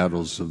the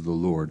battles of the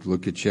Lord.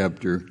 Look at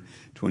chapter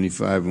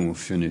 25 and we'll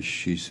finish.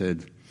 She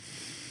said,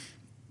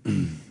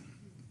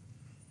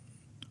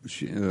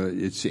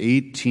 it's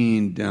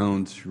 18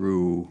 down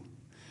through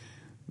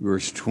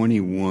verse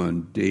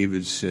 21.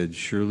 David said,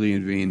 surely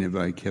in vain have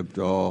I kept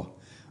all.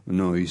 Oh,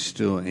 no, he's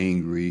still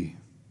angry.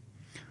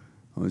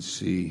 Let's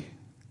see.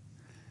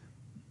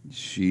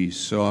 She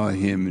saw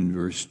him in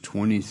verse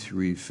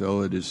 23,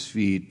 fell at his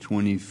feet.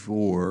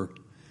 24,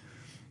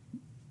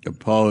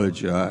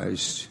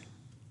 apologized,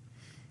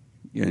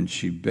 and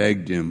she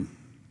begged him.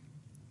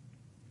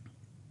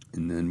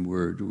 And then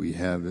where do we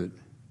have it?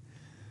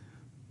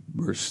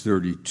 Verse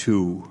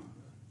 32.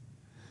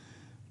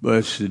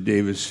 Blessed,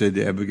 David said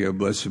to Abigail,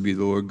 blessed be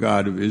the Lord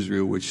God of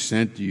Israel, which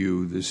sent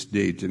you this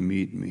day to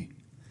meet me.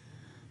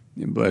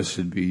 And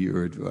blessed be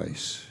your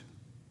advice.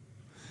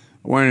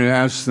 I wanted to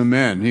ask the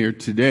men here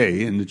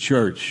today in the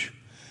church,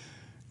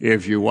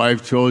 if your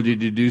wife told you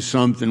to do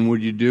something,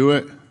 would you do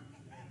it?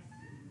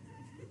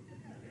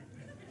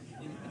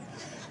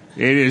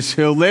 It is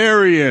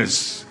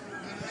hilarious.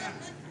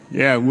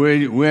 Yeah,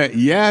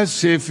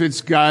 yes, if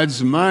it's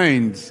God's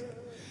mind.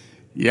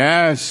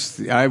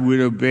 Yes, I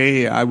would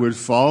obey. I would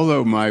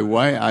follow my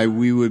wife.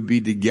 We would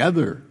be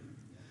together.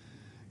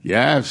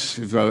 Yes,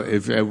 if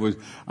I was.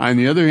 On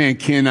the other hand,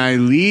 can I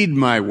lead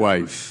my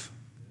wife?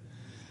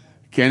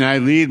 Can I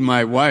lead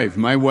my wife?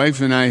 My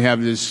wife and I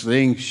have this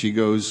thing. She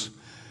goes,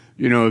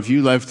 You know, if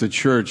you left the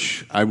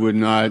church, I would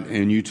not,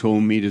 and you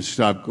told me to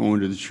stop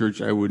going to the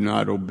church, I would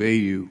not obey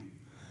you.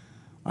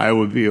 I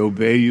would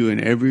obey you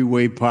in every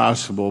way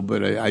possible,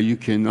 but you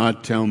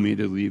cannot tell me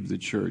to leave the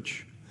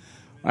church.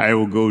 I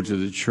will go to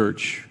the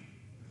church.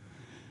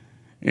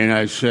 And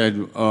I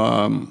said,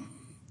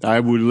 I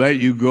would let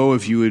you go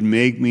if you would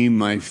make me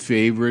my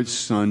favorite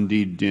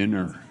Sunday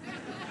dinner.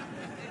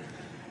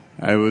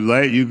 I would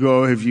let you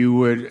go if you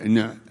would.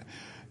 No,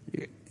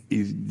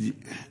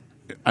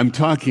 I'm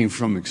talking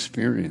from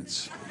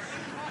experience.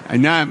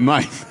 And not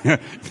my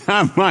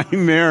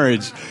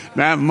marriage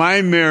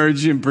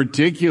in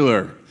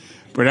particular.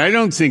 But I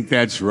don't think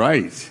that's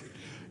right,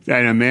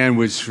 that a man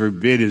would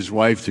forbid his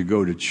wife to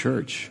go to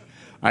church.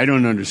 I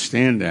don't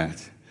understand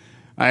that.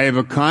 I have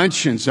a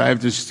conscience. I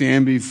have to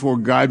stand before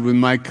God with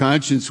my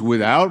conscience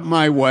without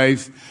my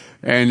wife.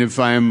 And if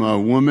I'm a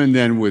woman,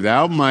 then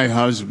without my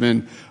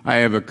husband, I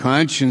have a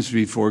conscience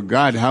before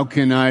God. How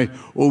can I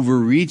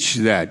overreach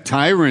that?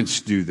 Tyrants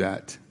do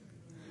that.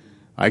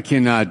 I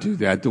cannot do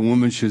that. The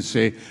woman should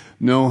say,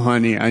 no,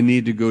 honey, I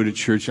need to go to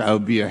church. I'll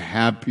be a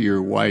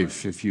happier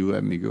wife if you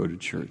let me go to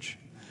church.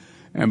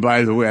 And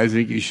by the way, I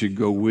think you should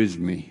go with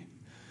me.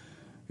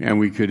 And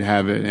we could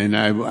have it. And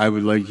I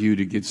would like you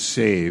to get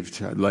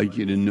saved. I'd like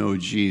you to know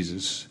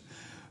Jesus.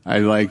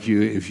 I'd like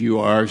you, if you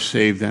are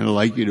saved, then I'd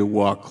like you to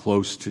walk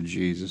close to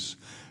Jesus.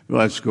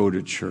 Let's go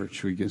to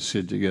church. We can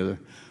sit together,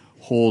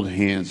 hold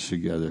hands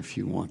together if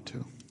you want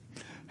to.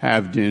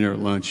 Have dinner,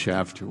 lunch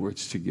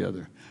afterwards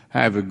together.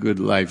 Have a good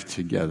life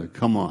together.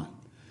 Come on.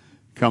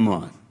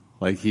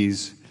 Like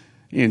he's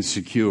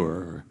insecure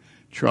or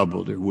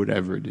troubled or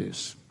whatever it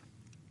is.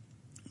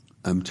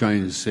 I'm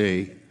trying to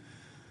say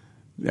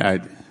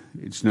that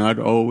it's not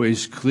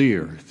always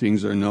clear.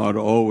 Things are not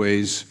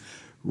always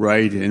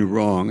right and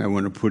wrong. I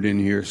want to put in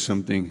here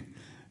something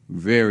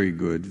very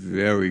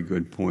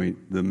good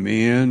point. The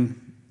man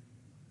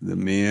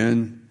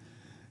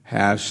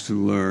has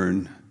to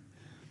learn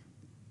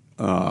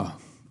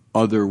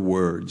other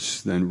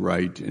words than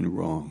right and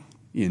wrong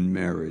in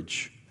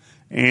marriage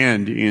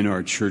and in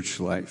our church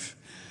life.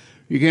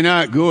 You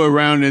cannot go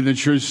around in the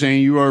church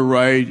saying you are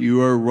right,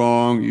 you are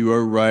wrong, you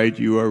are right,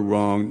 you are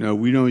wrong. No,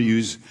 we don't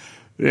use.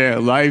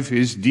 Life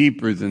is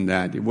deeper than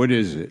that. What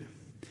is it?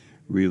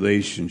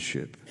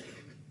 Relationship.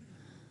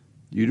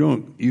 You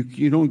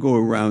don't go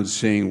around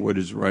saying what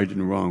is right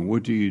and wrong.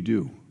 What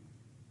do?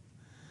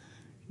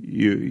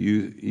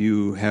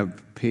 You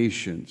have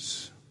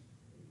patience.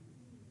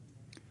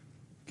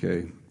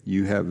 Okay,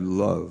 you have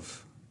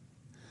love.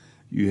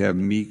 You have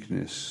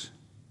meekness.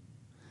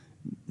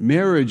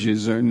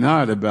 Marriages are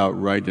not about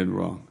right and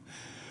wrong.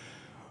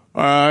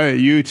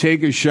 You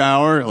take a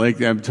shower,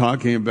 like I'm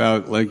talking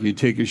about, like you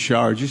take a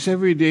shower, just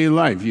everyday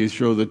life. You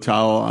throw the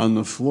towel on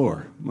the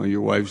floor. Well,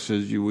 your wife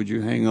says, would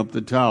you hang up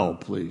the towel,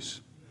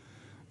 please?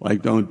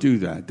 Like, don't do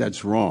that.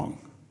 That's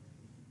wrong.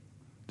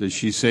 Does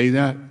she say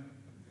that?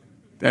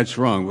 That's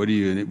wrong. What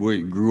you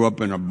grew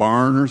up in a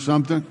barn or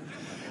something?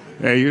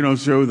 Hey, you don't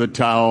throw the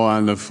towel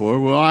on the floor.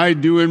 Well, I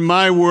do in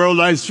my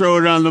world. I throw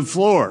it on the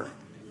floor.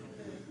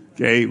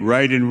 Okay,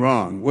 right and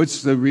wrong.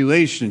 What's the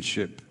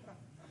relationship?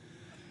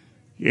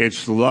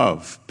 It's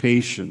love,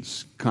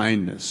 patience,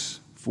 kindness,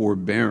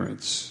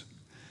 forbearance.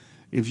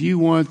 If you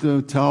want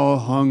the towel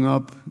hung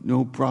up,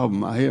 no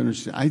problem. I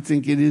understand. I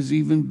think it is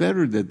even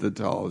better that the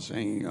towel is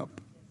hanging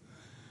up.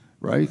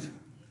 Right?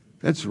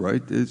 That's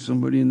right.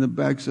 Somebody in the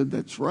back said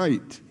that's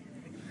right.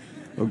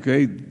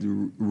 Okay?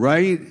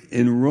 Right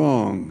and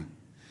wrong.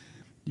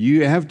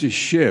 You have to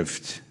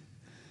shift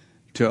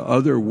to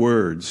other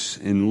words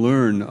and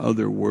learn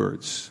other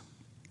words.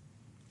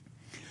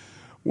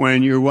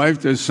 When your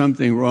wife does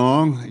something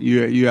wrong,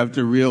 you have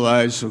to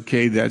realize,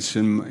 okay, that's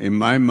in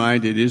my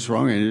mind it is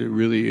wrong, and it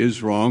really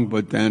is wrong,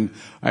 but then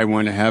I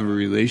want to have a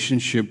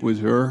relationship with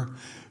her.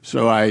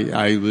 So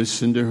I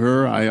listen to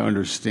her, I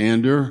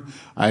understand her.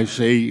 I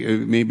say,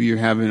 maybe you're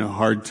having a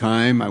hard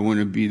time, I want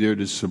to be there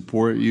to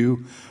support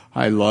you.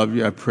 I love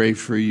you, I pray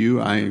for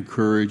you, I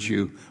encourage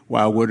you.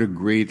 Wow, what a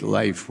great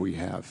life we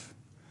have.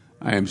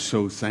 I am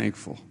so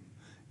thankful.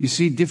 You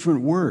see,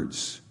 different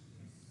words.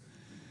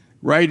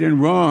 Right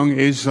and wrong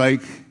is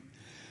like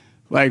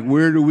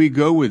where do we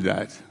go with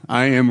that?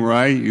 I am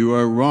right, you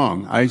are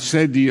wrong. I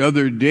said the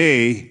other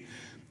day,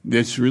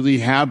 this really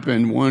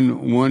happened.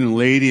 One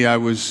lady, I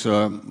was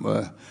in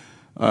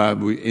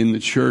the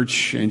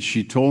church, and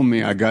she told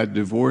me I got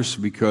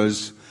divorced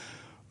because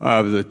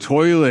of the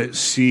toilet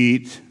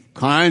seat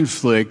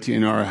conflict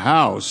in our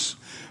house.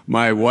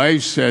 My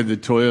wife said the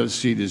toilet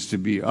seat is to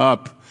be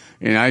up,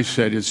 and I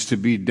said it's to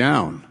be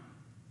down.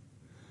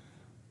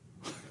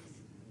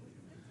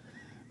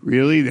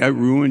 Really? That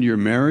ruined your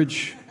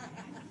marriage?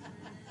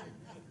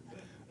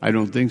 I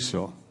don't think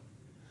so.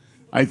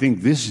 I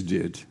think this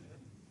did.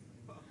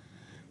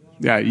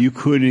 That you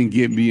couldn't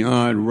get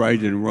beyond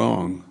right and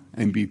wrong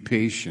and be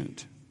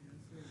patient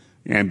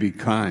and be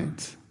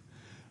kind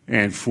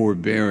and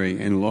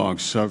forbearing and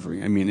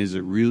long-suffering. I mean, is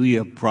it really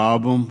a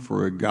problem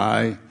for a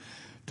guy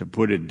to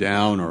put it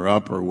down or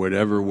up or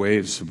whatever way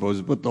it's supposed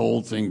to put the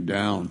whole thing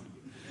down?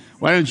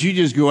 Why don't you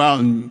just go out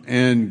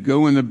and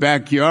go in the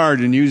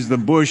backyard and use the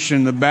bush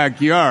in the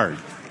backyard?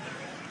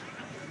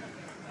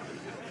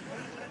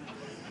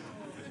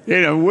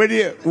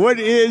 What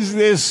is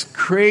this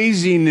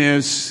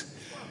craziness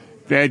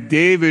that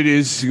David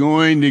is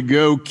going to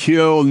go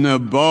kill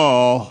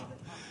Nabal,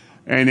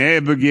 and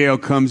Abigail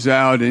comes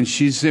out and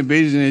she said,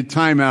 basically, in a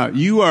timeout,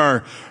 you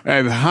are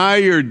of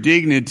higher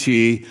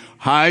dignity,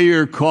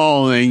 higher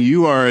calling,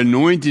 you are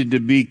anointed to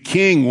be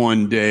king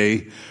one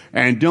day,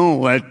 and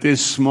don't let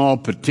this small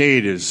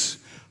potatoes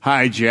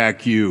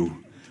hijack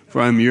you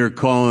from your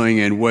calling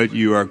and what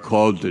you are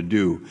called to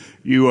do.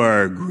 You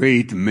are a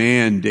great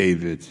man,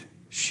 David.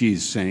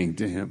 She's saying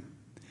to him,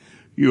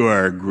 you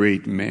are a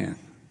great man.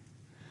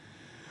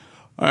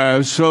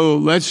 So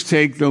let's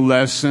take the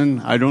lesson.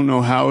 I don't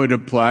know how it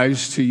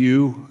applies to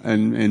you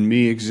and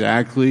me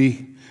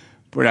exactly,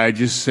 but I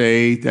just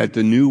say that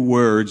the new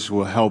words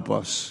will help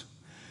us.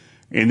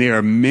 And there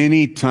are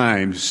many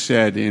times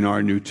said in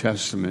our New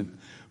Testament.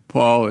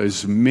 Paul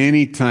is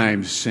many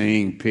times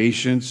saying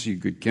patience, you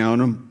could count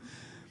them.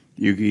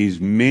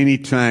 He's many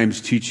times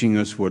teaching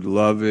us what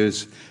love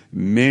is,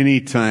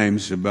 many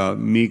times about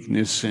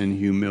meekness and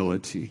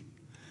humility.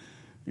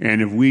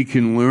 And if we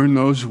can learn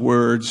those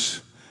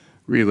words,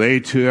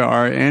 relate to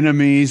our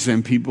enemies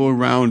and people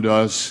around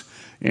us,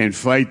 and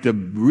fight the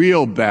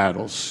real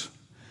battles,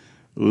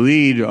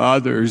 lead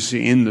others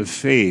in the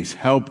faith,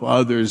 help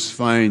others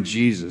find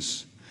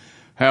Jesus,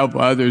 help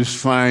others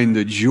find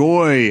the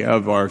joy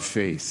of our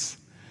faith,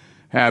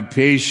 have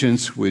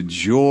patience with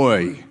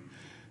joy.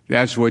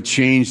 That's what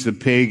changed the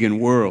pagan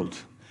world.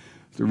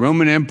 The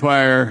Roman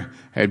Empire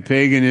had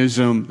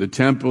paganism. The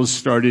temples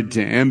started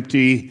to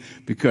empty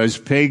because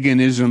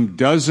paganism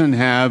doesn't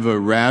have a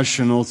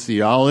rational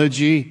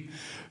theology.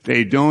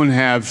 They don't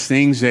have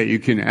things that you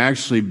can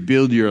actually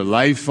build your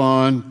life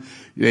on.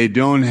 They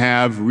don't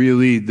have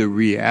really the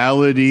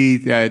reality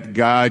that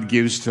God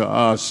gives to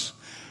us,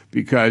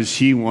 because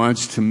he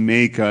wants to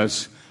make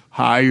us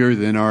higher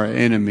than our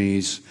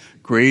enemies,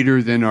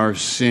 greater than our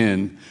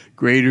sin,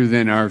 greater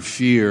than our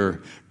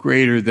fear,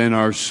 greater than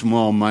our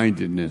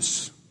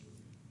small-mindedness.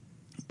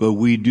 But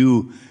we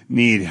do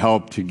need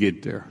help to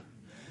get there.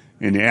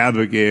 And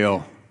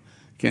Abigail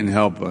can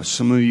help us.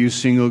 Some of you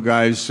single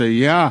guys say,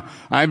 yeah,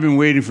 I've been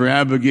waiting for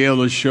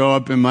Abigail to show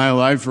up in my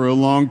life for a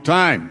long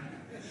time.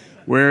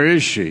 Where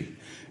is she?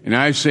 And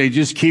I say,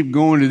 just keep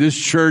going to this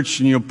church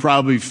and you'll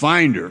probably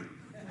find her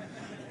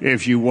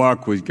if you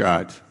walk with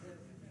God.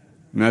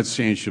 I'm not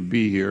saying she'll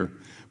be here,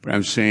 but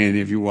I'm saying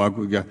if you walk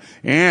with God.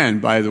 And,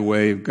 by the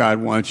way, if God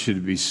wants you to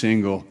be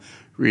single,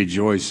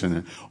 rejoice in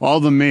it. All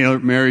the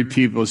married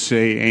people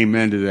say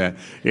amen to that.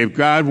 If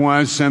God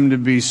wants them to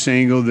be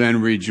single,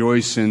 then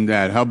rejoice in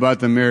that. How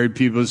about the married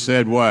people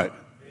said what?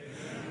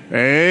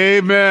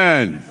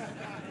 Amen.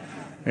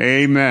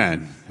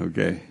 Amen.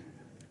 Okay.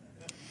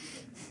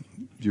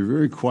 You're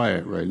very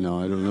quiet right now.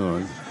 I don't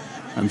know.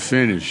 I'm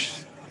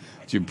finished.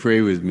 Would you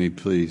pray with me,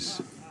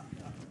 please?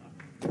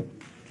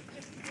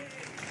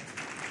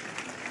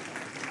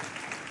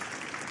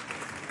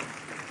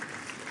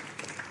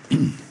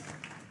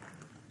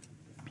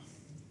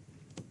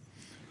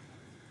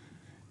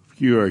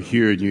 You are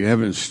here and you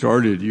haven't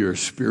started your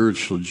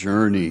spiritual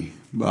journey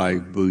by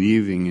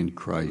believing in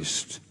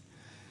Christ.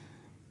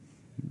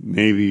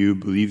 Maybe you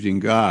believed in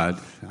God.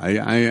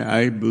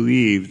 I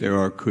believe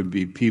could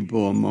be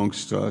people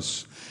amongst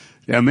us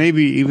that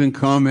maybe even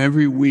come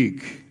every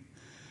week.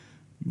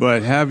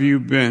 But have you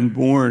been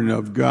born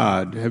of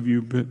God? Have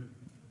you been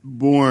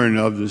born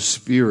of the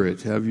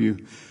Spirit? Have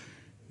you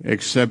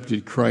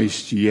accepted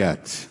Christ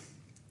yet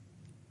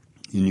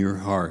in your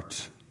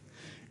heart?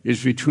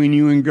 It's between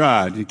you and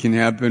God. It can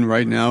happen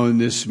right now in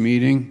this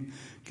meeting.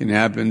 It can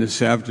happen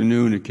this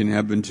afternoon. It can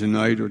happen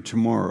tonight or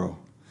tomorrow.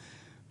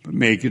 But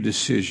make a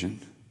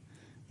decision.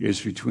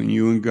 It's between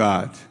you and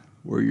God,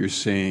 where you're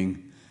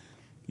saying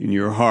in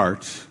your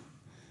heart,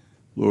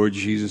 Lord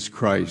Jesus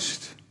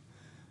Christ,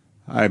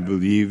 I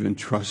believe and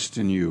trust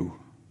in you.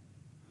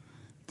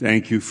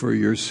 Thank you for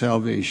your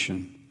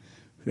salvation.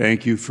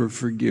 Thank you for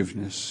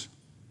forgiveness.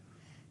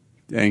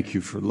 Thank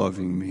you for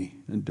loving me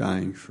and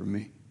dying for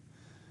me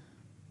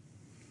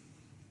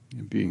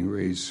and being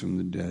raised from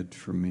the dead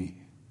for me.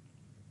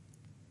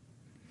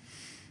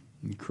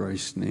 In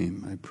Christ's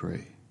name I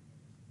pray.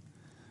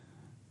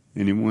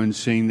 Anyone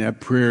saying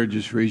that prayer,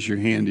 just raise your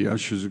hand. The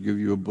ushers will give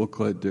you a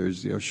booklet.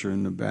 There's the usher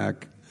in the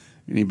back.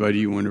 Anybody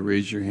you want to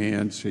raise your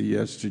hand, say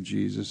yes to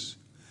Jesus.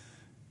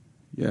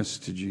 Yes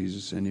to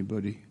Jesus.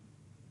 Anybody?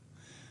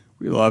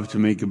 We love to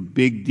make a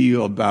big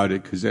deal about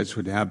it because that's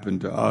what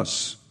happened to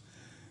us.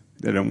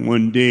 That on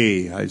one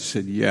day I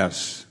said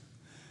yes.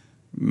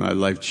 My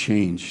life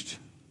changed.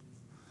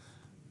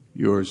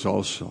 Yours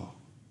also.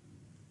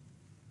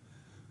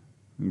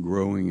 And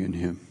growing in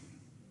him.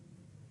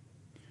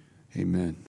 Amen.